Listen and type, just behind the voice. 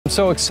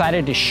So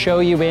excited to show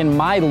you in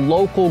my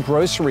local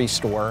grocery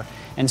store.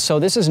 And so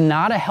this is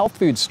not a health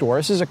food store.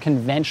 This is a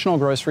conventional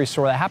grocery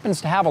store that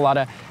happens to have a lot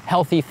of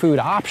healthy food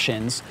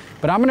options.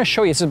 But I'm gonna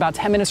show you, this is about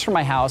 10 minutes from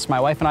my house. My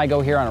wife and I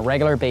go here on a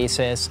regular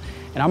basis.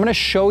 And I'm gonna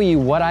show you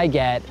what I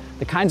get,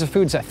 the kinds of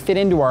foods that fit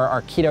into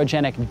our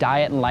ketogenic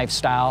diet and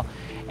lifestyle.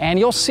 And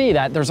you'll see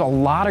that there's a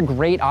lot of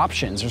great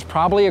options. There's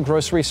probably a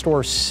grocery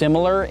store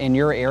similar in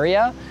your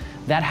area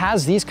that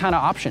has these kind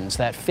of options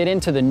that fit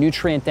into the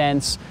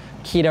nutrient-dense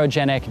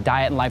ketogenic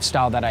diet and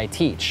lifestyle that I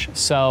teach.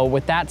 So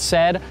with that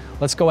said,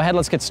 let's go ahead,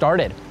 let's get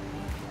started.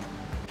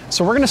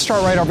 So we're gonna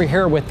start right over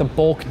here with the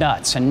bulk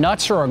nuts. And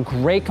nuts are a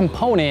great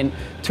component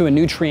to a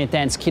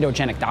nutrient-dense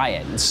ketogenic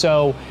diet. And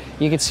so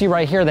you can see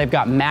right here, they've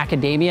got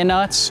macadamia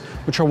nuts,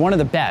 which are one of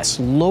the best,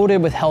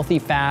 loaded with healthy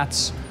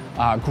fats,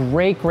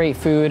 great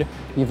food.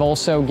 You've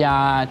also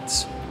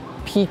got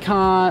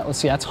pecan, let's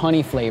see, that's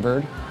honey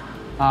flavored.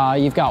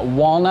 You've got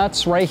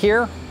walnuts right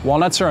here.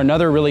 Walnuts are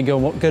another really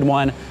good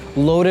one,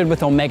 loaded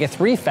with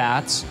omega-3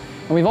 fats.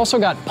 And we've also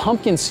got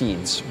pumpkin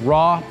seeds,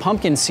 raw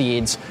pumpkin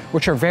seeds,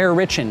 which are very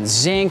rich in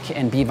zinc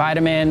and B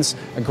vitamins,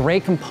 a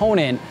great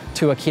component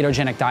to a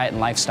ketogenic diet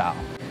and lifestyle.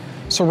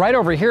 So right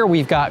over here,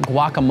 we've got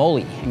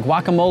guacamole. And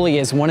guacamole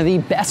is one of the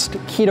best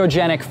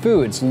ketogenic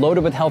foods,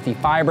 loaded with healthy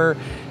fiber,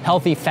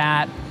 healthy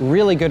fat,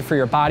 really good for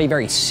your body,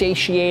 very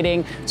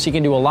satiating. So you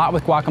can do a lot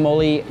with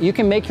guacamole. You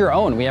can make your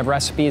own. We have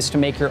recipes to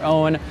make your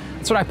own.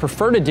 That's what I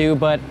prefer to do,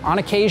 but on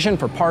occasion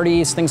for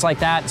parties, things like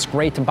that, it's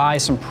great to buy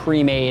some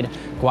pre-made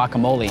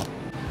guacamole.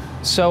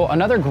 So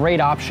another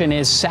great option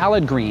is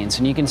salad greens.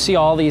 And you can see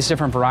all these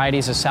different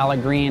varieties of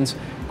salad greens.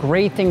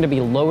 Great thing to be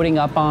loading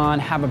up on,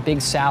 have a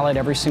big salad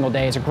every single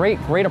day. It's a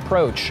great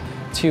approach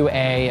to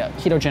a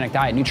ketogenic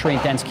diet,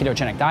 nutrient-dense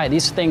ketogenic diet.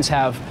 These things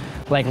have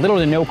like little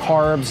to no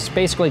carbs. It's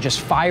basically just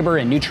fiber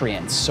and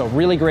nutrients. So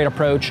really great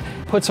approach.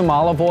 Put some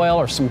olive oil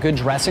or some good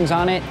dressings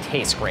on it,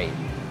 tastes great.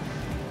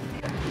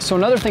 So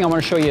another thing I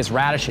want to show you is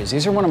radishes.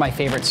 These are one of my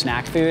favorite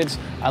snack foods.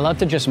 I love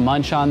to just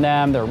munch on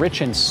them. They're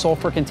rich in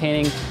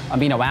sulfur-containing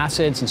amino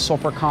acids and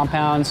sulfur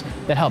compounds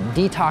that help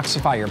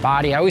detoxify your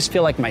body. I always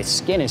feel like my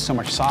skin is so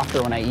much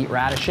softer when I eat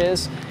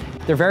radishes.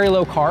 They're very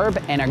low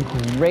carb and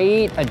a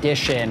great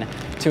addition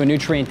to a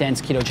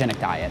nutrient-dense ketogenic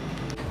diet.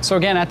 So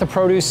again, at the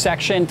produce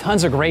section,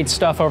 tons of great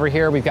stuff over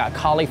here. We've got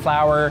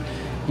cauliflower.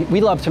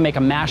 We love to make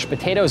a mashed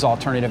potatoes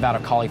alternative out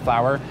of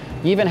cauliflower.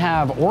 You even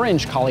have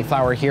orange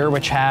cauliflower here,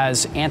 which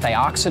has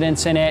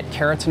antioxidants in it,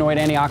 carotenoid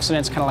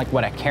antioxidants, kind of like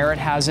what a carrot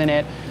has in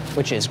it,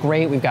 which is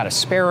great. We've got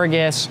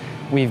asparagus,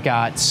 we've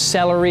got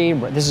celery.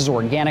 This is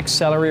organic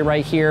celery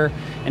right here.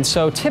 And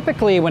so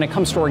typically when it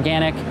comes to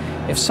organic,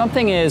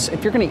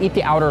 if you're gonna eat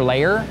the outer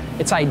layer,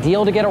 it's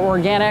ideal to get it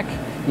organic.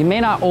 You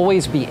may not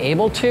always be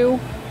able to,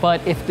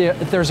 but if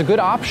there's a good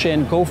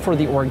option, go for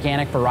the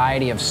organic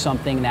variety of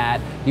something that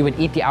you would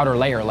eat the outer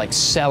layer, like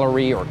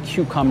celery or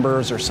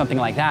cucumbers or something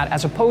like that,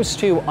 as opposed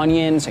to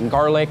onions and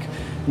garlic.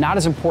 Not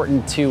as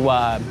important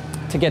to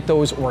get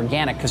those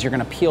organic because you're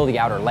gonna peel the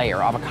outer layer.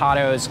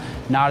 Avocados,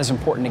 not as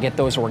important to get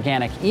those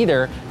organic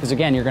either, because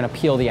again, you're gonna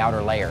peel the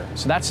outer layer.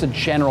 So that's the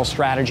general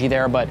strategy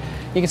there, but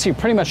you can see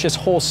pretty much this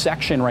whole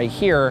section right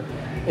here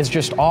is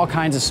just all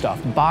kinds of stuff.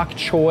 Bok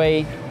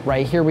choy,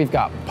 right here we've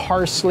got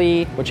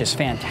parsley, which is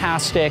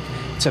fantastic.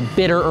 It's a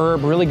bitter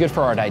herb, really good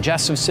for our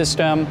digestive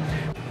system.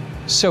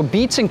 So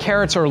beets and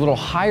carrots are a little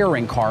higher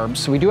in carbs,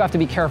 so we do have to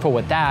be careful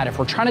with that. If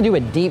we're trying to do a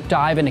deep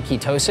dive into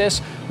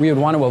ketosis, we would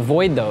want to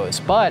avoid those.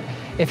 But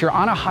if you're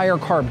on a higher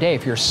carb day,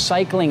 if you're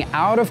cycling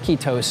out of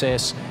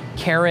ketosis,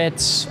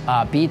 carrots,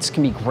 beets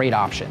can be great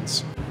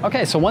options.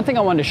 Okay, so one thing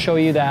I wanted to show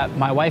you that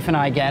my wife and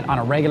I get on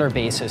a regular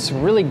basis,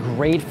 really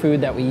great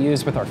food that we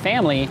use with our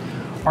family,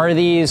 are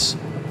these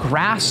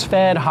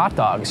grass-fed hot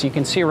dogs. You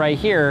can see right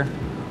here,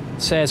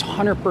 it says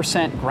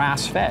 100%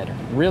 grass-fed.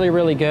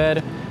 Really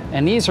good.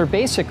 And these are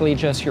basically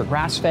just your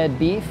grass-fed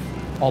beef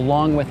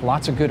along with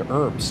lots of good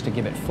herbs to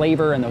give it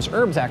flavor, and those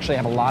herbs actually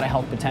have a lot of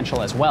health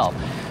potential as well.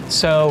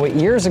 So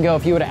years ago,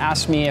 if you would have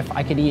asked me if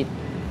I could eat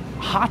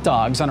hot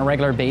dogs on a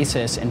regular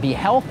basis and be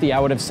healthy, I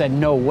would have said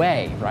no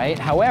way, right?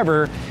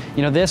 However,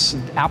 this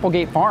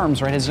Applegate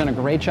Farms, right, has done a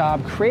great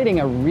job creating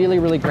a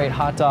really great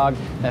hot dog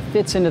that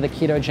fits into the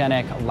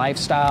ketogenic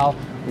lifestyle,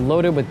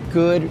 loaded with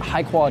good,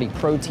 high quality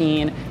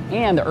protein,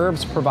 and the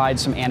herbs provide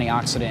some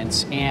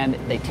antioxidants, and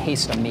they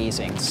taste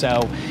amazing.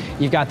 So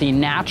you've got the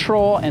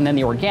natural and then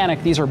the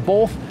organic. These are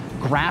both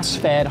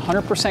grass-fed,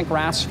 100%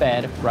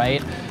 grass-fed,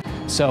 right?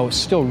 So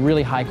still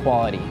really high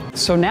quality.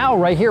 So now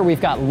right here, we've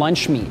got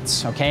lunch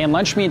meats, okay? And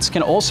lunch meats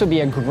can also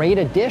be a great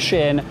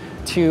addition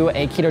to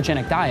a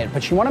ketogenic diet,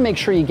 but you wanna make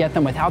sure you get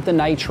them without the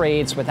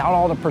nitrates, without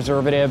all the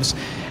preservatives.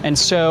 And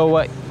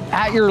so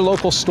at your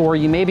local store,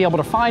 you may be able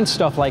to find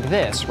stuff like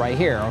this right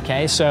here,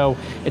 okay? So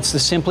it's the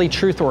Simply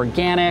Truth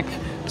Organic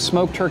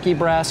smoked turkey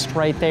breast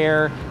right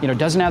there.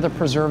 Doesn't have the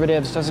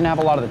preservatives, doesn't have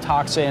a lot of the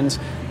toxins.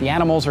 The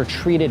animals are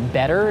treated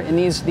better in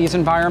these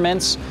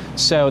environments.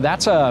 So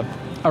that's a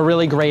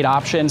really great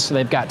option. So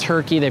they've got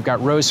turkey, they've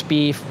got roast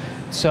beef.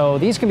 So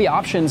these can be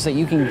options that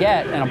you can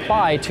get and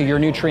apply to your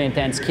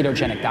nutrient-dense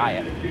ketogenic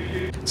diet.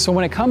 So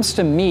when it comes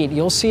to meat,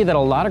 you'll see that a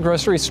lot of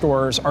grocery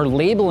stores are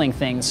labeling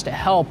things to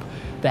help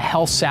the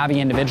health savvy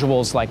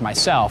individuals like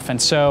myself.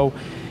 And so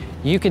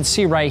you can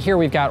see right here,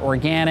 we've got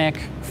organic,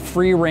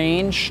 free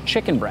range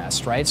chicken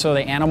breast, right? So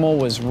the animal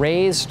was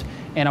raised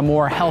in a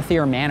more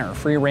healthier manner,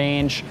 free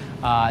range,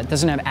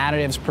 doesn't have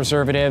additives,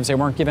 preservatives, they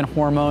weren't given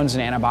hormones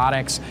and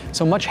antibiotics,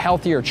 so much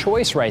healthier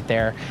choice right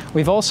there.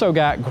 We've also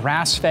got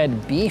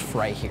grass-fed beef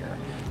right here.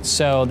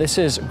 So this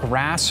is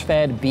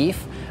grass-fed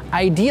beef.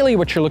 Ideally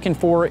what you're looking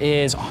for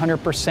is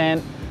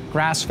 100%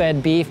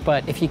 grass-fed beef,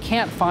 but if you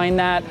can't find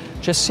that,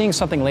 just seeing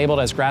something labeled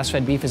as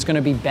grass-fed beef is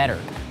gonna be better.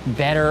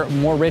 Better,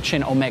 more rich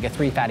in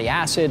omega-3 fatty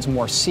acids,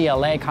 more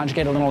CLA,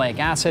 conjugated linoleic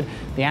acid.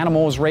 The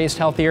animal was raised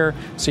healthier,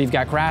 so you've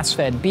got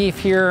grass-fed beef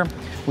here.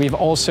 We've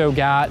also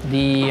got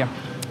the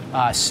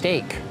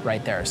steak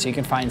right there. So you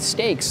can find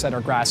steaks that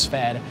are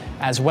grass-fed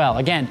as well.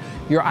 Again,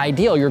 your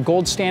ideal, your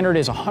gold standard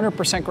is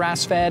 100%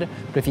 grass-fed,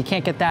 but if you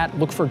can't get that,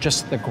 look for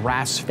just the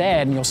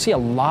grass-fed, and you'll see a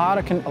lot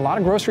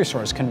of grocery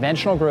stores,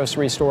 conventional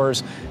grocery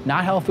stores,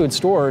 not health food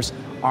stores,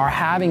 are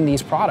having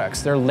these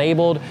products. They're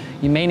labeled.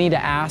 You may need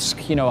to ask,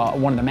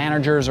 one of the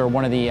managers or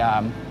one of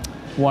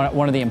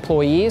the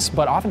employees,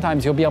 but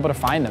oftentimes you'll be able to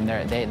find them.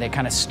 They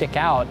kind of stick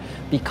out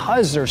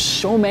because there's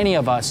so many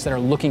of us that are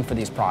looking for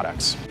these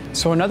products.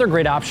 So another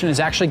great option is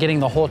actually getting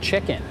the whole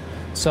chicken.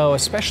 So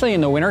especially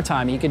in the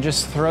wintertime, you could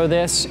just throw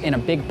this in a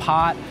big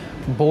pot,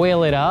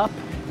 boil it up,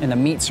 and the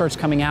meat starts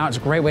coming out. It's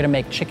a great way to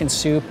make chicken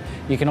soup.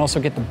 You can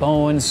also get the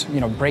bones,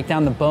 break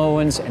down the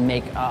bones and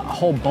make a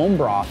whole bone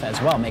broth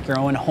as well. Make your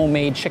own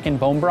homemade chicken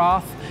bone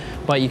broth.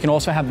 But you can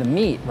also have the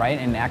meat, right?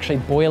 And actually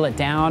boil it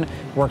down,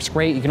 works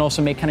great. You can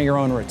also make kind of your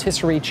own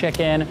rotisserie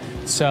chicken.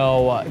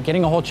 So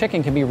getting a whole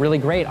chicken can be really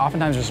great.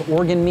 Oftentimes there's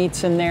organ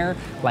meats in there,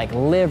 like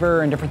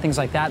liver and different things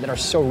like that are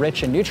so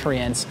rich in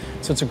nutrients.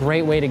 So it's a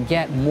great way to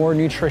get more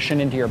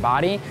nutrition into your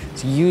body.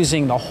 It's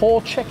using the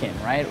whole chicken,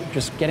 right?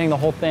 Just getting the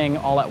whole thing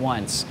all at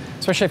once,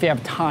 especially if you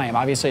have time.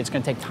 Obviously it's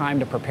gonna take time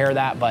to prepare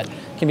that, but it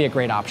can be a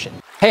great option.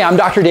 Hey, I'm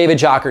Dr. David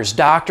Jockers,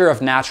 doctor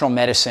of natural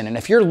medicine. And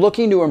if you're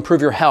looking to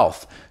improve your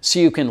health so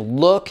you can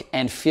look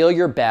and feel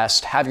your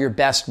best, have your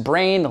best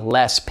brain,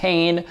 less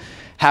pain,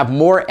 have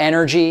more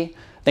energy,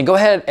 then go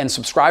ahead and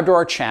subscribe to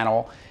our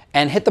channel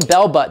and hit the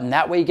bell button.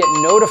 That way you get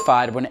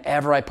notified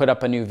whenever I put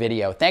up a new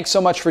video. Thanks so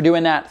much for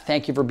doing that.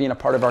 Thank you for being a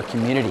part of our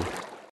community.